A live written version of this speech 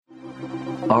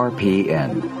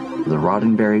RPN, the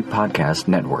Roddenberry Podcast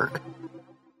Network.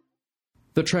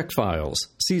 The Trek Files,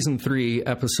 Season 3,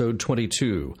 Episode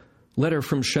 22. Letter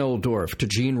from Shel Dorf to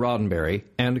Gene Roddenberry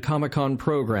and Comic-Con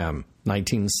Program,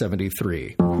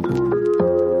 1973.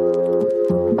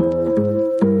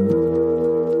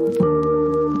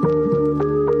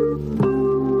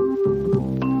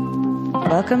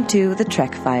 Welcome to The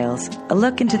Trek Files, a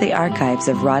look into the archives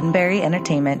of Roddenberry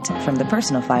Entertainment from the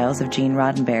personal files of Gene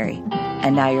Roddenberry.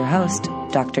 And now your host,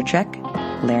 Dr. Trek,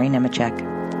 Larry Nemechek.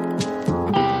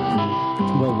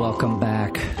 Well, welcome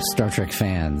back, Star Trek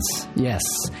fans. Yes,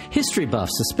 history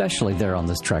buffs, especially there on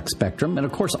this Trek spectrum. And,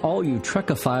 of course, all you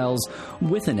Trekophiles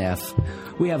with an F.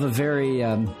 We have a very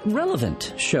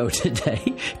relevant show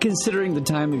today, considering the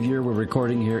time of year we're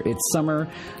recording here. It's summer.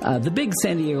 The big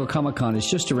San Diego Comic-Con is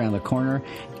just around the corner.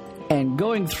 And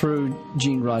going through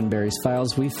Gene Roddenberry's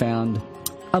files, we found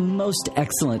a most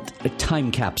excellent time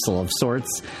capsule of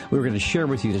sorts we're going to share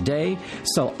with you today.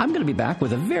 So I'm going to be back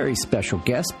with a very special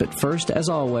guest. But first, as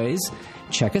always,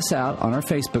 check us out on our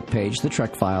Facebook page, The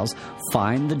Trek Files.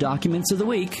 Find the documents of the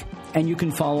week, and you can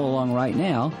follow along right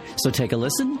now. So take a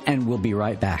listen, and we'll be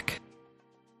right back.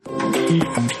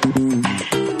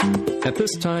 At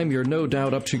this time, you're no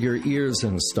doubt up to your ears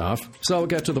in stuff, so I'll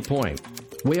get to the point.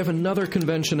 We have another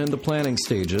convention in the planning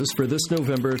stages for this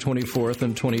November 24th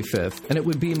and 25th, and it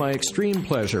would be my extreme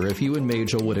pleasure if you and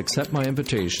Majel would accept my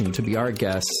invitation to be our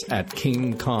guests at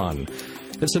King Con.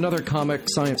 It's another comic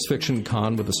science fiction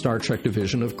con with the Star Trek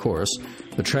division, of course.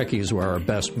 The Trekkies were our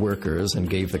best workers and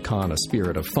gave the con a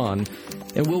spirit of fun.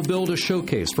 And we'll build a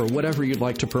showcase for whatever you'd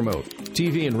like to promote.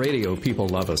 TV and radio people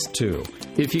love us, too.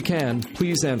 If you can,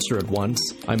 please answer at once.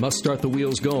 I must start the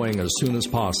wheels going as soon as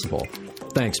possible.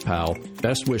 Thanks, pal.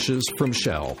 Best wishes from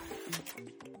Shel.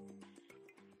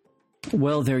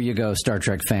 Well, there you go, Star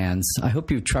Trek fans. I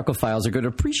hope you Trekophiles are going to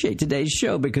appreciate today's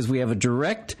show because we have a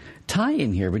direct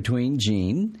tie-in here between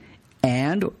Gene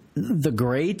and the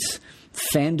great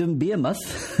fandom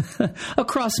behemoth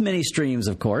across many streams,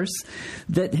 of course,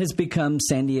 that has become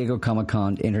San Diego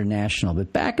Comic-Con International.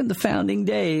 But back in the founding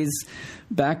days,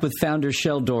 back with founder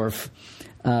Shel Dorf,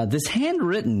 this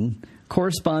handwritten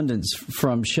correspondence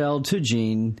from Shel to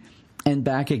Gene and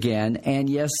back again, and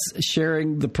yes,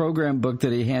 sharing the program book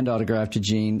that he hand autographed to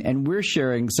Gene, and we're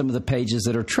sharing some of the pages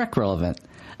that are Trek relevant,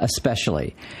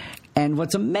 especially. And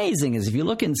what's amazing is if you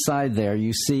look inside there,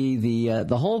 you see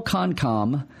the whole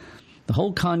CONCOM, the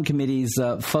whole con committee's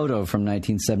photo from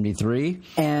 1973,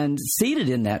 and seated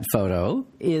in that photo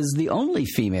is the only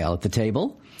female at the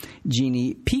table,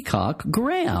 Jeannie Peacock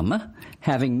Graham,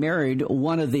 having married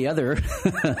one of the other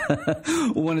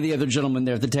gentlemen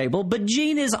there at the table. But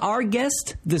Jean is our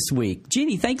guest this week.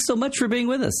 Jeannie, thanks so much for being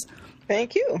with us.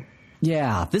 Thank you.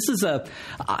 Yeah, this is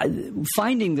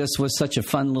finding this was such a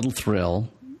fun little thrill.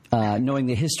 Knowing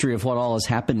the history of what all has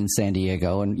happened in San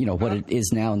Diego and, you know, what it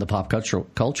is now in the pop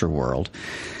culture world.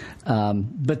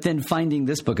 But then finding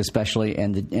this book especially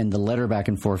and the letter back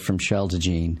and forth from Shel to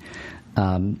Gene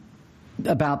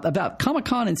about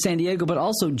Comic-Con in San Diego, but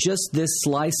also just this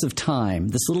slice of time,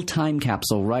 this little time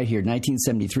capsule right here,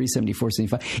 1973, 74,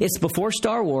 75. It's before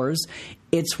Star Wars.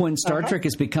 It's when Star Trek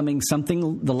is becoming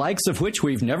something the likes of which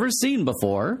we've never seen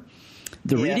before.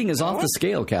 The reading is off the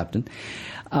scale, Captain.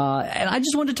 And I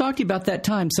just wanted to talk to you about that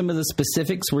time, some of the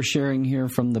specifics we're sharing here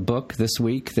from the book this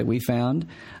week that we found,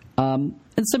 and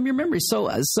some of your memories.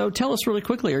 So tell us really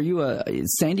quickly, are you a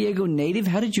San Diego native?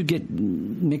 How did you get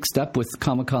mixed up with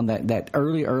Comic-Con, that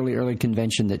early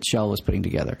convention that Shel was putting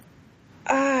together?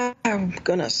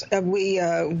 Goodness. We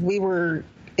were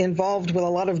involved with a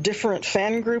lot of different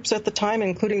fan groups at the time,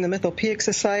 including the Mythopoeic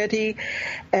Society,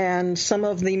 and some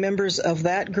of the members of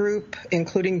that group,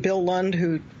 including Bill Lund,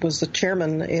 who was the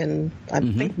chairman in, I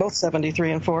think, both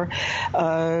 73 and 4,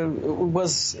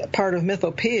 was part of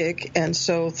Mythopoeic, and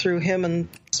so through him and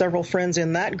several friends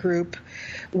in that group,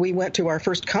 we went to our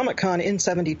first Comic-Con in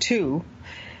 72.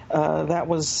 That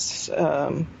was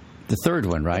the third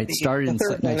one, right? Started in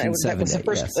 1970. That was the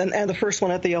first, yes. and the first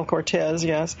one at the El Cortez,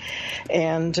 yes.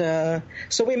 And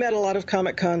so we met a lot of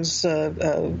Comic-Con's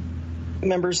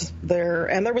members there,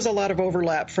 and there was a lot of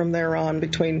overlap from there on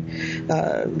between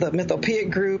the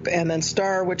Mythopoeic group and then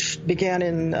Star, which began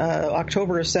in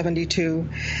October of 72,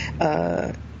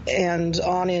 and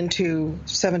on into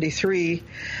 73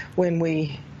 when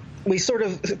we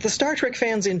the Star Trek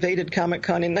fans invaded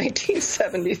Comic-Con in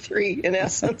 1973, in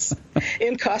essence,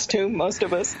 in costume, most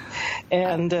of us.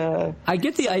 And I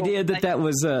get the idea that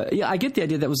was I get the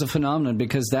idea that was a phenomenon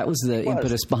because that was the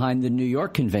impetus behind the New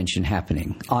York convention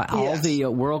happening. All the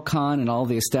Worldcon and all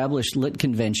the established lit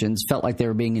conventions felt like they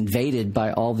were being invaded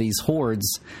by all these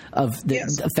hordes of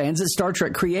the fans that Star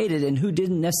Trek created and who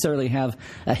didn't necessarily have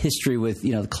a history with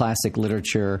the classic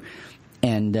literature.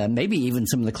 And maybe even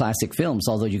some of the classic films,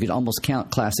 although you could almost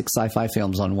count classic sci-fi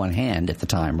films on one hand at the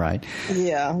time, right?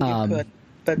 Yeah, you could.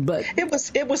 But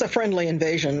it was a friendly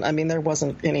invasion. I mean, there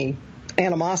wasn't any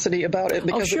animosity about it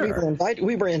because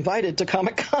we were invited to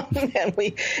Comic-Con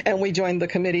and we joined the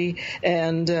committee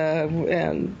and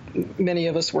many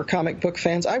of us were comic book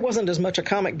fans. I wasn't as much a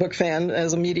comic book fan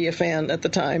as a media fan at the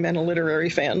time and a literary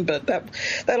fan, but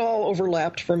that all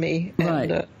overlapped for me.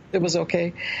 Right. And, it was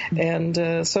okay,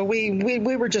 and so we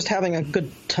were just having a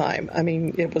good time. I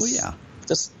mean, it was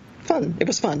just fun. It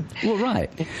was fun. Well,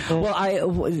 right.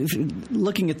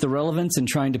 Looking at the relevance and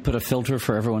trying to put a filter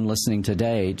for everyone listening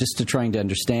today, just to trying to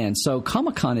understand. So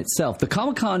Comic-Con itself, the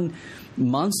Comic-Con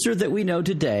monster that we know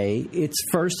today, its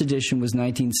first edition was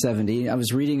 1970. I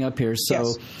was reading up here,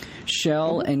 so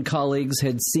Shel and colleagues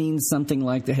had seen something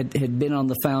like that, had been on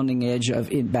the founding edge of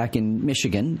it back in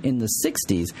Michigan in the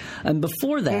 60s. And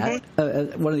before that,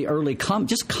 one of the early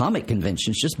comic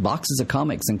conventions, just boxes of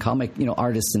comics and comic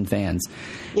artists and fans.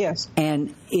 Yes.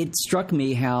 And it struck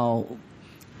me how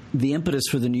the impetus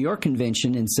for the New York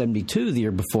convention in 72, the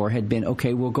year before, had been,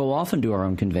 okay, we'll go off and do our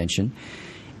own convention.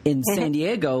 In San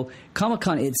Diego,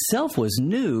 Comic-Con itself was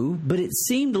new, but it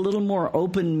seemed a little more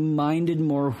open-minded,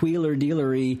 more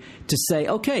wheeler-dealery to say,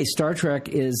 okay, Star Trek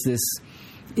is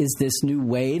this new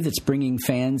wave that's bringing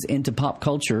fans into pop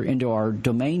culture, into our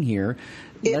domain here.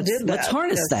 Let's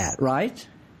harness that, right?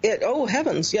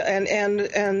 Heavens, yeah,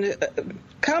 and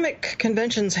comic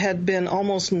conventions had been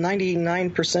almost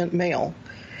 99% male.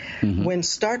 When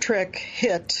Star Trek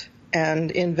hit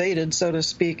and invaded, so to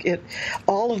speak,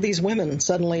 all of these women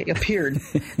suddenly appeared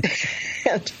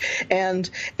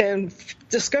and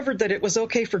discovered that it was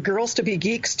okay for girls to be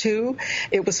geeks too.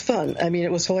 It was fun. I mean,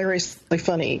 it was hilariously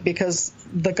funny because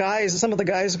some of the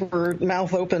guys were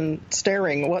mouth open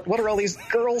staring. What are all these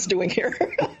girls doing here?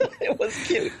 It was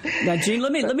cute. Now, Gene,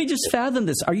 let me just fathom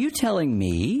this. Are you telling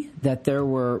me that there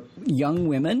were young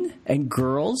women and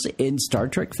girls in Star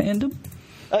Trek fandom?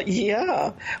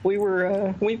 Yeah, we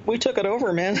were. We took it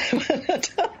over, man.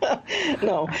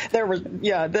 No,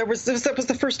 that was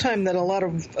the first time that a lot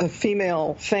of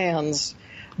female fans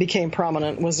became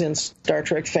prominent was in Star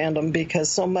Trek fandom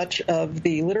because so much of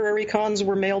the literary cons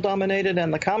were male dominated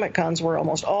and the comic cons were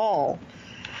almost all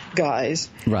guys.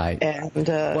 Right. And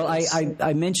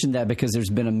I mentioned that because there's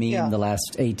been a meme the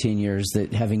last 18 years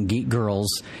that having geek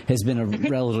girls has been a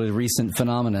relatively recent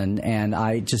phenomenon, and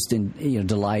I just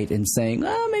delight in saying,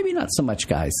 maybe not so much,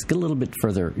 guys. Get a little bit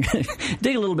further,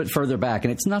 dig a little bit further back,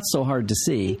 and it's not so hard to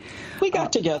see. We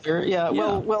got together,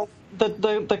 Well,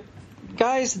 the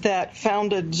guys that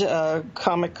founded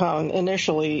Comic-Con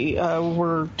initially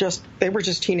were just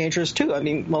teenagers too. I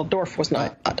mean, Dorf was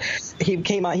not. He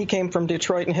came from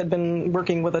Detroit and had been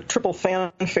working with a triple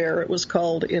fanfare, it was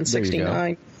called, in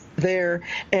 '69 there.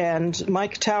 And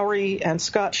Mike Towery and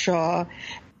Scott Shaw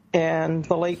and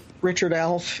the late Richard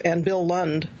Alf and Bill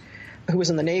Lund, who was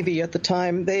in the Navy at the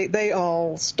time, they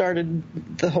all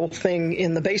started the whole thing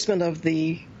in the basement of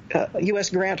the U.S.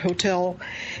 Grant Hotel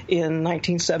in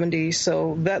 1970,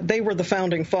 so that they were the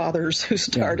founding fathers who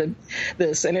started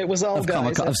this, and it was all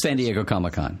guys of San Diego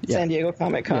Comic-Con. Yeah. San Diego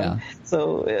Comic-Con. Yeah.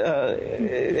 So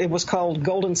it was called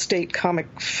Golden State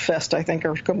Comic Fest, I think,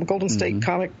 or Golden State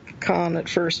Comic-Con at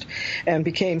first, and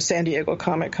became San Diego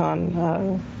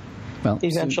Comic-Con.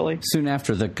 Eventually. Soon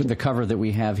after the cover that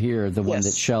we have here, the one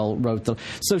that Shel wrote.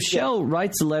 So Shel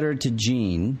writes a letter to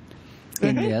Gene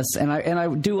in this, and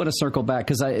I do want to circle back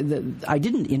because I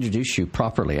didn't introduce you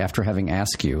properly after having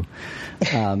asked you,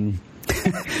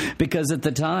 because at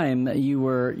the time you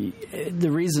were the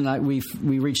reason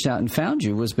we reached out and found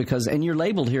you was because, and you're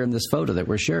labeled here in this photo that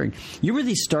we're sharing, you were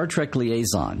the Star Trek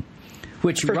liaison.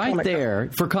 Which for right Comic-Con.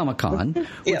 There, for Comic-Con,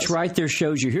 which right there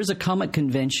shows you, here's a comic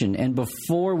convention, and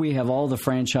before we have all the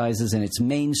franchises and it's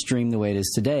mainstream the way it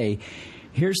is today,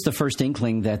 here's the first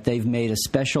inkling that they've made a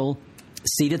special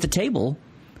seat at the table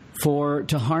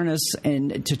to harness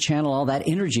and to channel all that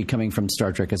energy coming from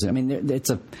Star Trek. I mean,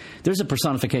 there's a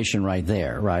personification right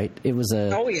there, right? It was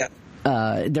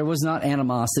there was not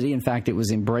animosity. In fact, it was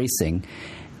embracing.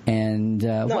 And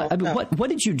what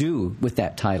did you do with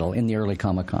that title in the early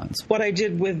Comic-Cons? What I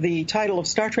did with the title of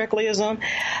Star Trek Liaison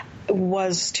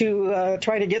was to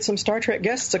try to get some Star Trek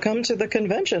guests to come to the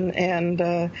convention.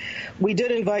 And we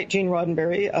did invite Gene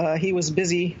Roddenberry. He was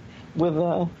busy with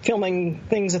filming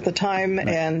things at the time, right.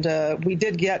 And we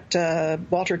did get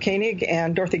Walter Koenig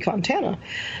and Dorothy Fontana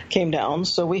came down.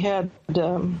 So we had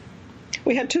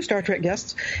 2 Star Trek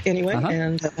guests anyway,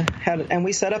 and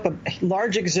we set up a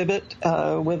large exhibit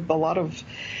with a lot of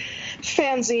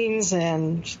fanzines,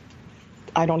 and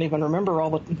I don't even remember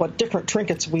what different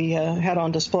trinkets we had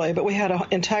on display, but we had an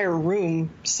entire room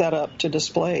set up to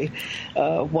display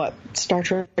what Star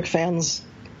Trek fans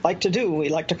like to do. We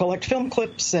like to collect film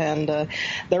clips, and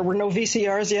there were no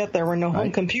VCRs yet. There were no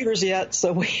home computers yet,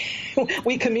 so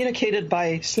we communicated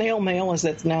by snail mail, as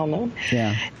it's now known.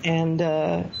 Yeah. And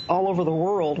all over the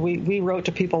world, we wrote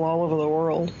to people all over the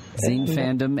world. Zine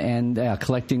fandom and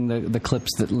collecting the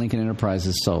clips that Lincoln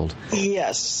Enterprises sold.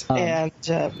 Yes, and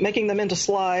making them into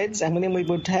slides, and then we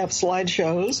would have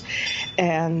slideshows,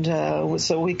 and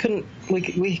so we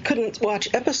couldn't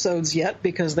watch episodes yet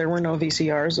because there were no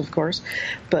VCRs, of course.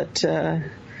 But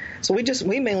so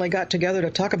we mainly got together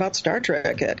to talk about Star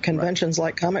Trek at conventions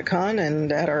like Comic-Con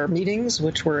and at our meetings,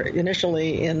 which were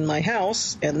initially in my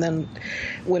house, and then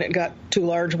when it got too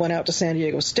large, went out to San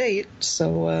Diego State.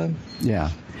 So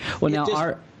well,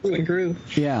 now grew.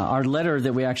 Yeah, our letter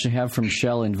that we actually have from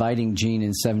Shel inviting Gene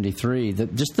in '73,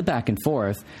 just the back and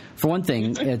forth. For one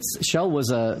thing, Shel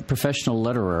was a professional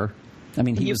letterer. I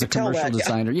mean, he was a commercial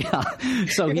designer. Yeah.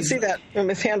 So you can see that from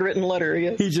his handwritten letter.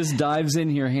 Yes. He just dives in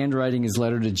here, handwriting his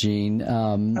letter to Gene,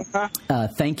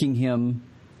 thanking him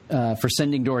for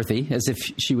sending Dorothy, as if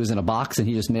she was in a box and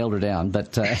he just mailed her down,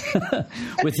 but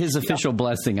with his official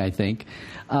blessing, I think.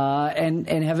 And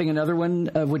having another one,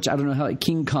 which I don't know how,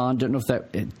 King Khan, don't know if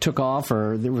that took off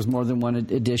or there was more than one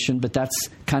edition, but that's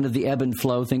kind of the ebb and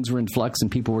flow. Things were in flux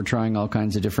and people were trying all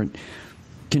kinds of different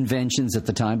conventions at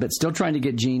the time, but still trying to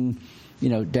get Gene,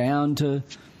 down to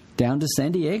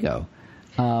San Diego.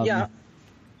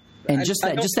 And just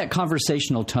that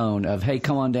conversational tone of, hey,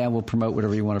 come on down, we'll promote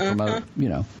whatever you want to promote,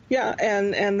 Yeah,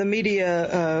 and the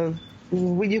media,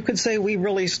 you could say we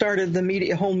really started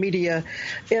the whole media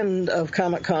end of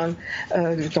Comic-Con.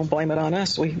 Don't blame it on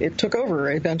us. It took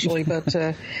over eventually, but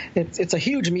it's a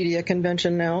huge media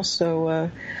convention now,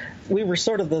 so we were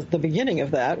sort of the beginning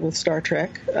of that with Star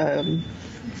Trek.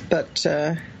 But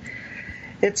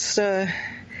it's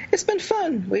been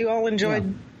fun. We all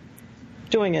enjoyed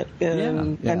doing it,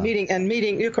 and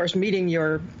meeting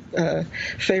your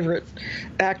favorite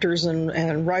actors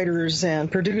and writers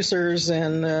and producers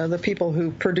and the people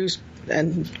who produced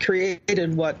and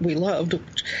created what we loved.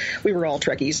 We were all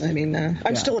Trekkies. I mean,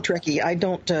 I'm still a Trekkie. I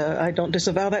don't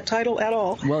disavow that title at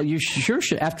all. Well, you sure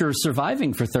should. After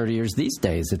surviving for 30 years these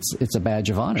days, it's a badge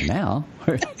of honor now.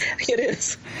 It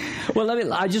is.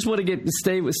 Well, I just want to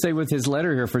stay with his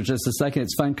letter here for just a second.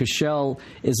 It's fun because Shel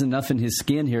is enough in his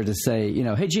skin here to say,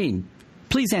 hey, Gene,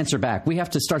 please answer back. We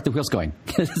have to start the wheels going.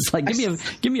 It's like,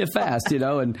 give me a fast,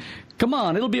 and come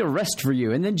on, it'll be a rest for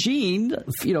you. And then Gene,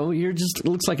 you're just,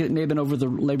 looks like it may have been over the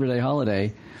Labor Day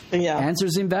holiday. Yeah.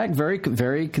 Answers him back very,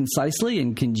 very concisely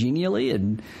and congenially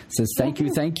and says, thank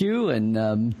you.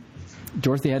 And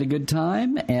Dorothy had a good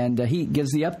time. And he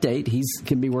gives the update. He's going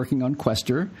to be working on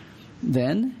Quester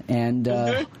then.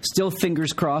 And still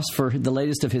fingers crossed for the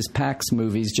latest of his PAX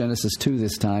movies, Genesis 2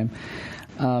 this time.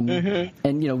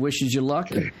 And wishes you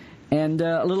luck, and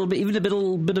a little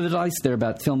bit of advice there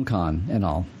about FilmCon and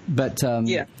all. But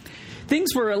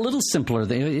things were a little simpler.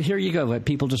 Here you go,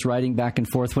 people just writing back and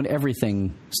forth when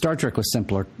everything Star Trek was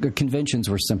simpler. Conventions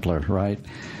were simpler, right?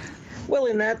 Well,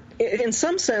 in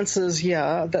some senses,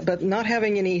 yeah, but not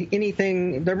having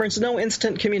anything. There was no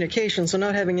instant communication, so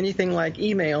not having anything like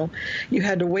email, you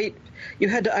had to wait. You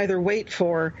had to either wait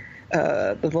for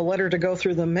the letter to go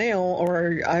through the mail,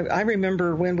 or I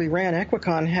remember when we ran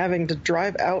Equicon having to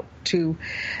drive out to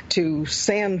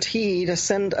Santee to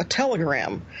send a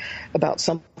telegram about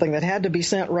something that had to be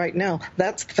sent right now.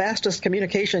 That's the fastest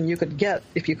communication you could get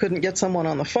if you couldn't get someone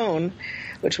on the phone,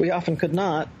 which we often could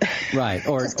not. Right,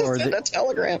 or send a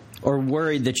telegram. Or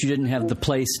worried that you didn't have the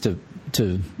place to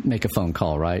make a phone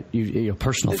call, right? Your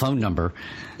personal phone number.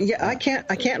 Yeah, I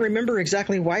can't remember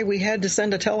exactly why we had to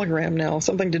send a telegram now.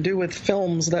 Something to do with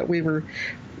films that we were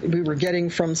getting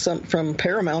from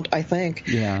Paramount, I think.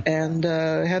 Yeah. And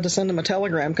had to send them a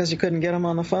telegram because you couldn't get them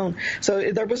on the phone.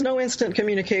 So there was no instant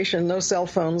communication, no cell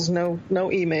phones, no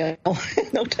email,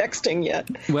 no texting yet.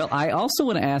 Well, I also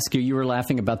want to ask you were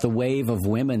laughing about the wave of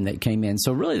women that came in.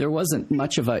 So really there wasn't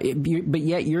much of but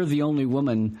yet you're the only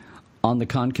woman on the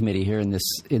con committee here in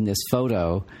this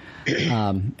photo,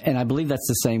 and I believe that's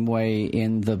the same way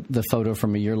in the photo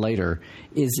from a year later.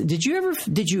 Did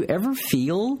you ever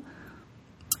feel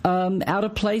out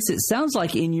of place? It sounds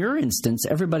like in your instance,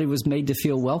 everybody was made to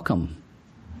feel welcome.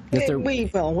 We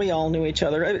all knew each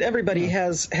other. Everybody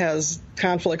has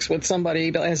conflicts with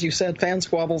somebody, as you said, fan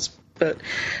squabbles. But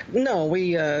no,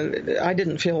 I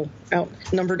didn't feel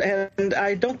outnumbered, and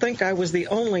I don't think I was the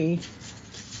only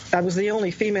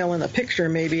female in the picture,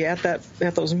 maybe at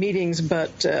those meetings.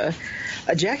 But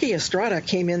Jackie Estrada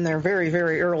came in there very,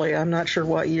 very early. I'm not sure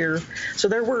what year. So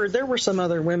there were some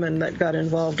other women that got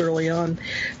involved early on.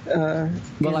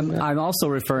 I'm also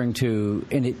referring to,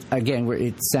 and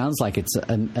it sounds like it's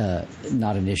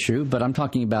not an issue, but I'm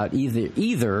talking about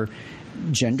either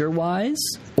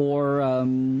gender-wise or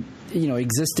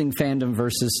existing fandom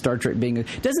versus Star Trek being.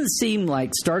 It doesn't seem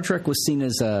like Star Trek was seen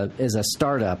as a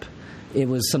startup. It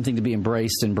was something to be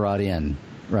embraced and brought in,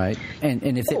 right?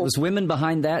 And if it was women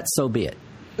behind that, so be it.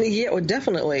 Yeah, well,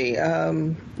 definitely.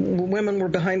 Women were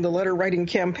behind the letter writing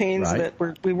campaigns, right.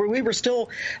 That we were still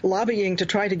lobbying to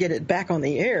try to get it back on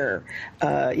the air,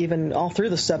 even all through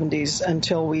the 70s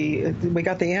until we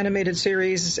got the animated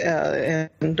series, and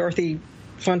Dorothy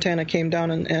Fontana came down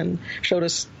and showed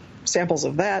us samples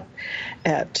of that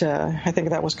at I think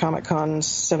that was Comic-Con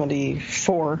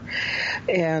 74,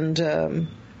 and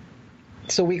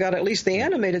so we got at least the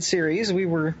animated series. We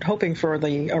were hoping for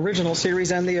the original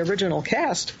series and the original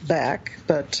cast back,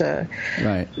 but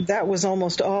that was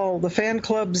almost all. The fan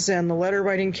clubs and the letter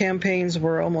writing campaigns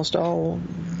were almost all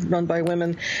run by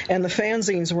women, and the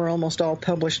fanzines were almost all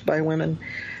published by women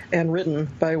and written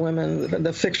by women,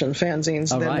 the fiction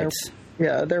fanzines. All right.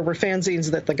 There were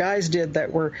fanzines that the guys did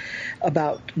that were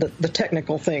about the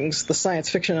technical things, the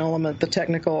science fiction element, the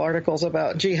technical articles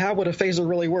about, how would a phaser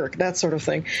really work, that sort of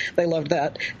thing. They loved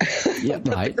that. Yeah,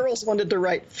 but the girls wanted to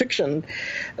write fiction.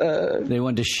 They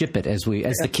wanted to ship it, as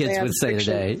the kids would say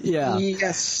fiction. Today. Yeah.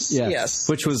 Yes.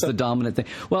 Which was the dominant thing.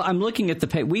 Well, I'm looking at the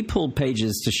page. We pulled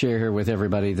pages to share here with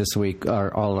everybody this week,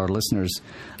 all our listeners,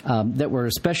 that were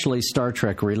especially Star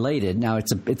Trek related. Now,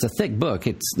 it's a thick book.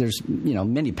 There's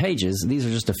many pages. These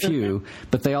are just a few,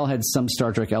 but they all had some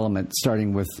Star Trek element,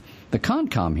 starting with the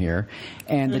ConCom here.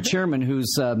 And the chairman,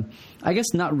 who's, I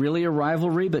guess, not really a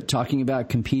rivalry, but talking about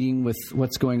competing with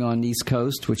what's going on East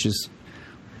Coast, which is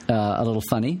a little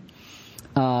funny.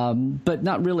 But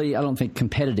not really, I don't think,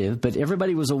 competitive. But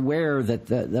everybody was aware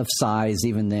of size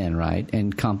even then, right?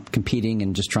 And competing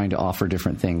and just trying to offer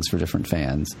different things for different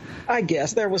fans. I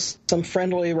guess there was some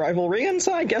friendly rivalry, and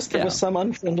so I guess there was some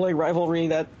unfriendly rivalry,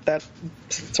 that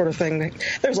sort of thing.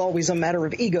 There's always a matter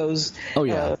of egos. Oh,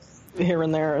 yeah. Here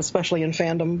and there, especially in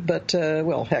fandom, but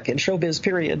heck, in showbiz,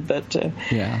 period. But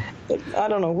I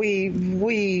don't know.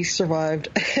 We survived.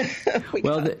 We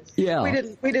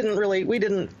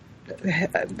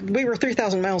were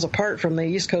 3,000 miles apart from the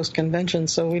East Coast convention,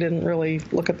 so we didn't really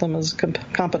look at them as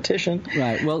competition.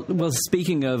 Right. Well.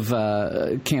 Speaking of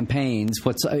campaigns,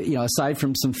 what's aside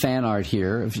from some fan art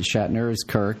here of Shatner as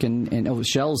Kirk, and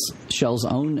Shel's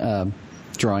own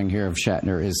drawing here of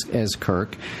Shatner as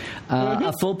Kirk,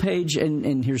 a full page,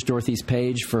 and here's Dorothy's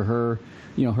page for her,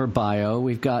 her bio.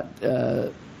 We've got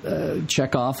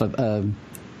Chekhov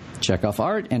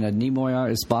art and a Nimoy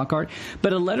art, a Spock art,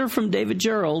 but a letter from David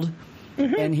Gerrold,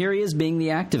 and here he is being the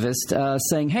activist,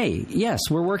 saying, hey, yes,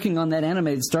 we're working on that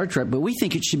animated Star Trek, but we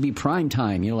think it should be prime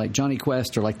time, like Johnny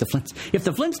Quest or like the Flintstones. If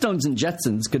the Flintstones and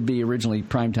Jetsons could be originally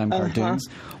primetime cartoons,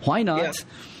 why not?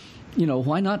 Yeah.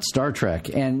 Why not Star Trek?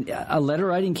 And a letter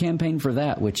writing campaign for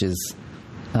that, which is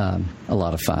a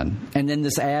lot of fun. And then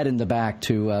this ad in the back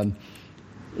to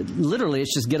literally,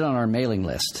 it's just get on our mailing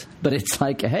list. But it's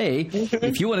like, hey,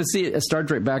 if you want to see a Star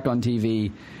Trek back on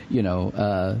TV,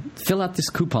 fill out this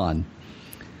coupon.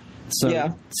 So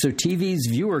TV's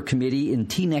viewer committee in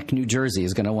Teaneck, New Jersey,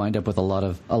 is going to wind up with a lot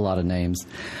of names.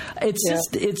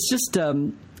 It's just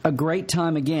a great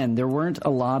time. Again, there weren't a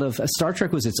lot of Star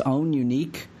Trek was its own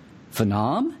unique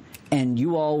phenom, and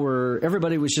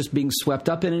everybody was just being swept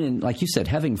up in it, and like you said,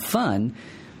 having fun.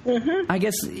 I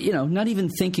guess, not even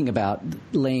thinking about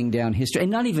laying down history, and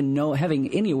not even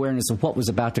having any awareness of what was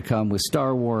about to come with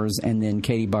Star Wars, and then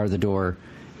Katie barred the door.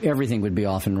 Everything would be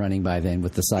off and running by then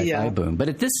with the sci-fi boom. But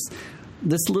at this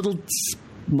little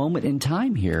moment in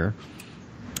time here,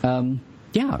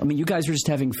 Yeah, I mean, you guys were just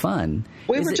having fun.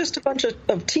 We were just a bunch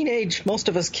of teenage, most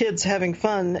of us kids, having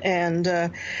fun,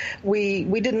 and we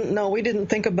didn't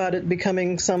think about it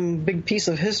becoming some big piece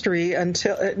of history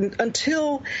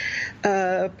until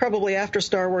probably after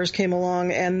Star Wars came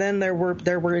along, and then there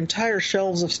were entire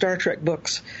shelves of Star Trek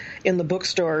books in the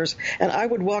bookstores, and I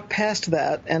would walk past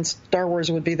that, and Star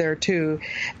Wars would be there too,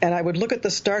 and I would look at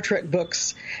the Star Trek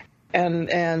books.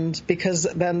 And because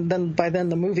then by then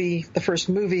the first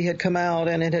movie had come out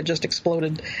and it had just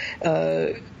exploded,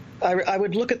 I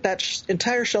would look at that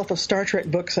entire shelf of Star Trek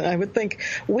books and I would think,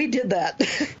 we did that.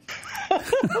 A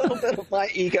little bit of my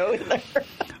ego in there.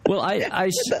 Well,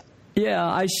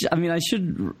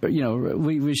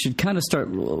 we should kind of start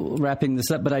wrapping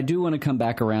this up, but I do want to come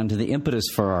back around to the impetus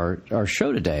for our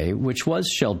show today, which was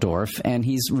Shel Dorf, and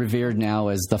he's revered now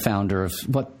as the founder of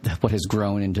what has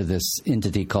grown into this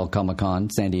entity called Comic-Con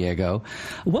San Diego.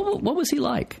 What was he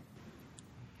like?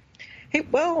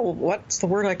 Well, what's the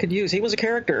word I could use? He was a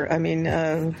character. I mean,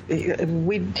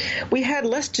 we had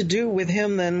less to do with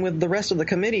him than with the rest of the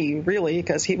committee, really,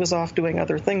 because he was off doing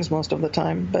other things most of the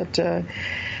time. But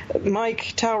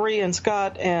Mike, Towery, and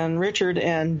Scott, and Richard,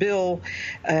 and Bill,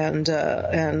 and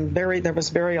Barry. There was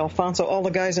Barry Alfonso. All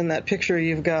the guys in that picture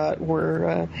you've got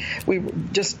were we were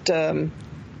just.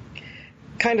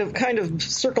 Kind of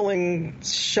circling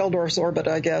Shel Dorf's orbit,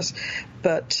 I guess.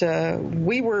 But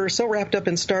we were so wrapped up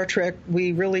in Star Trek,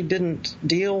 we really didn't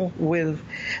deal with.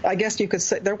 I guess you could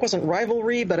say there wasn't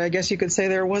rivalry, but I guess you could say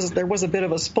there was a bit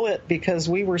of a split because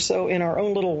we were so in our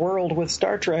own little world with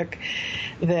Star Trek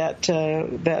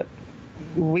that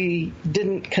we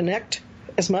didn't connect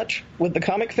as much with the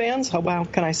comic fans. How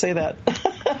can I say that?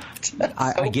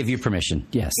 I give you permission.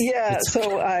 Yes. Yeah.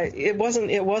 So it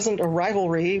wasn't a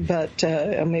rivalry, but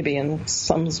maybe in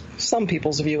some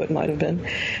people's view it might have been.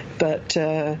 But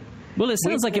well, it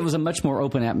sounds like it was a much more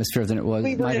open atmosphere than it might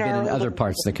have been in other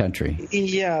parts of the country.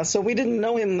 Yeah. So we didn't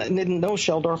know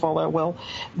Shel Dorf all that well,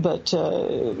 but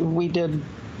we did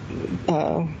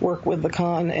work with the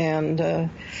con and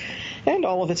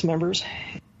all of its members,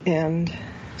 and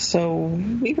so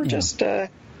we were just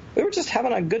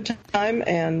having a good time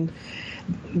and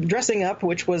dressing up,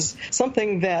 which was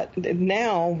something that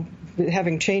now,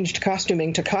 having changed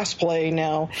costuming to cosplay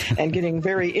now and getting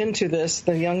very into this,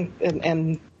 the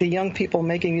young people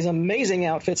making these amazing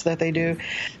outfits that they do.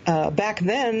 Back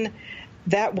then,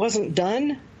 that wasn't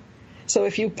done. So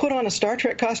if you put on a Star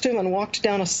Trek costume and walked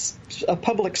down a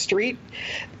public street,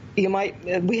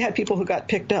 we had people who got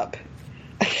picked up.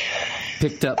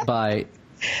 Picked up by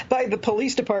the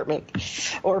police department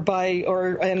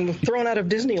and thrown out of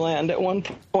Disneyland at one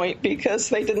point because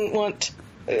they didn't want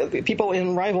people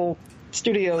in rival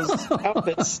studios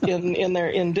outfits in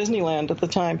Disneyland at the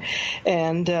time.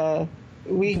 And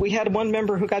we had one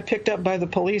member who got picked up by the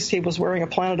police. He was wearing a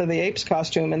Planet of the Apes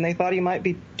costume, and they thought he might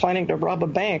be planning to rob a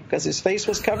bank because his face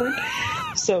was covered.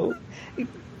 So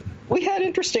we had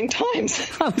interesting times.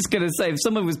 I was going to say, if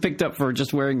someone was picked up for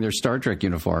just wearing their Star Trek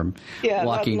uniform,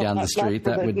 walking down the street,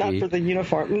 that would be... Not for the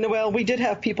uniform. Well, we did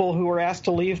have people who were asked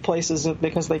to leave places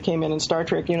because they came in Star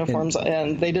Trek uniforms,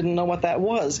 and they didn't know what that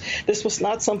was. This was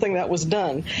not something that was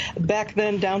done. Back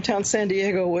then, downtown San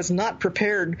Diego was not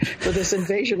prepared for this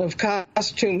invasion of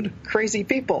costumed, crazy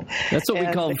people. That's what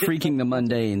we called freaking the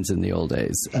mundanes in the old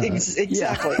days.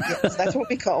 Exactly. Yes, that's what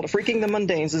we called it. Freaking the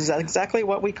mundanes is exactly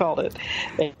what we called it.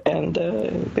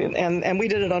 And we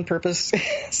did it on purpose.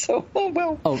 So,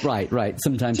 well. Oh, right.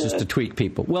 Sometimes just to tweak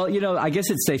people. Well, I guess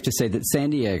it's safe to say that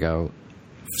San Diego,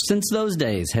 since those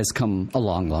days, has come a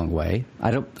long, long way.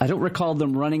 I don't recall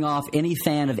them running off any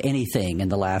fan of anything in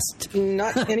the last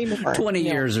not anymore 20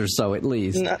 years or so, at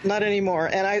least. Not anymore.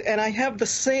 And I have the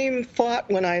same thought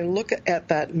when I look at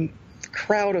that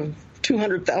crowd of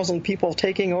 200,000 people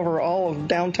taking over all of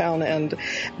downtown and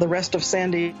the rest of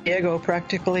San Diego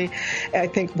practically. I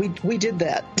think we did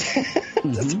that.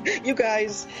 Mm-hmm. You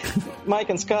guys,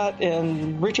 Mike and Scott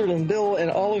and Richard and Bill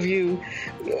and all of you,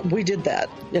 we did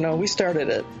that. We started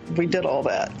it. We did all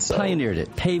that. So. Pioneered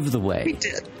it. Paved the way.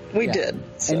 We did.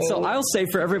 So. And so I'll say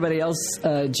for everybody else,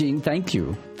 Gene, thank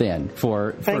you then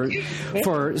for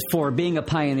being a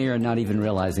pioneer and not even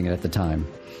realizing it at the time.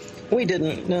 We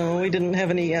didn't. No, we didn't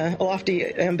have any lofty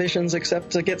ambitions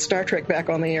except to get Star Trek back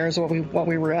on the air is what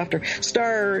we were after.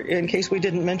 STAR, in case we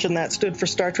didn't mention that, stood for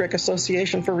Star Trek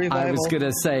Association for Revival. I was going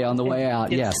to say on the way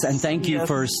out, yes. And thank you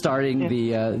for starting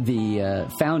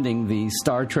founding the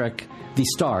Star Trek, the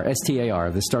STAR, S-T-A-R,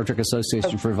 the Star Trek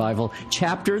Association for Revival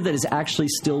chapter that is actually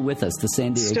still with us, the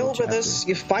San Diego Still chapter. With us.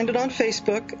 You find it on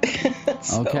Facebook.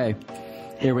 So. Okay.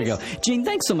 Here we go. Gene,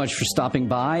 thanks so much for stopping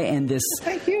by and this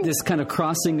kind of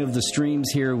crossing of the streams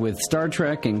here with Star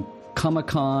Trek and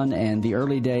Comic-Con and the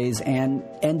early days and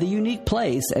the unique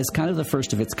place as kind of the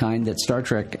first of its kind that Star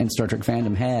Trek and Star Trek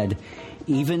fandom had,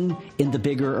 even in the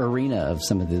bigger arena of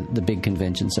some of the big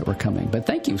conventions that were coming. But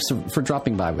thank you for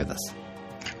dropping by with us.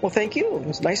 Well, thank you. It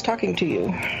was nice talking to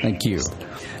you. Thank you.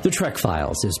 The Trek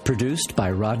Files is produced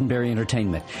by Roddenberry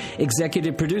Entertainment.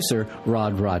 Executive producer,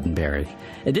 Rod Roddenberry.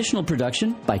 Additional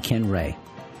production by Ken Ray.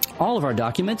 All of our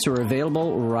documents are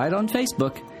available right on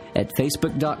Facebook at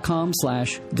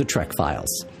facebook.com/The Trek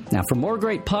Files. Now, for more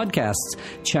great podcasts,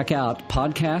 check out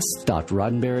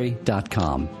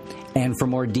podcasts.roddenberry.com. And for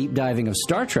more deep diving of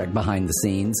Star Trek behind the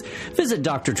scenes, visit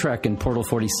Dr. Trek in Portal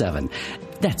 47.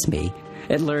 That's me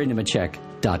at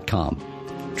LarryNemecek.com.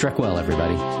 Trek well,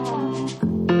 everybody.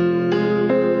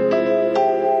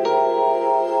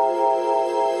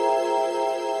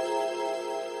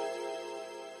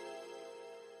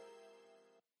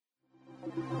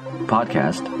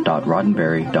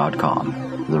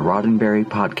 Podcast.roddenberry.com, the Roddenberry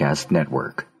Podcast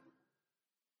Network.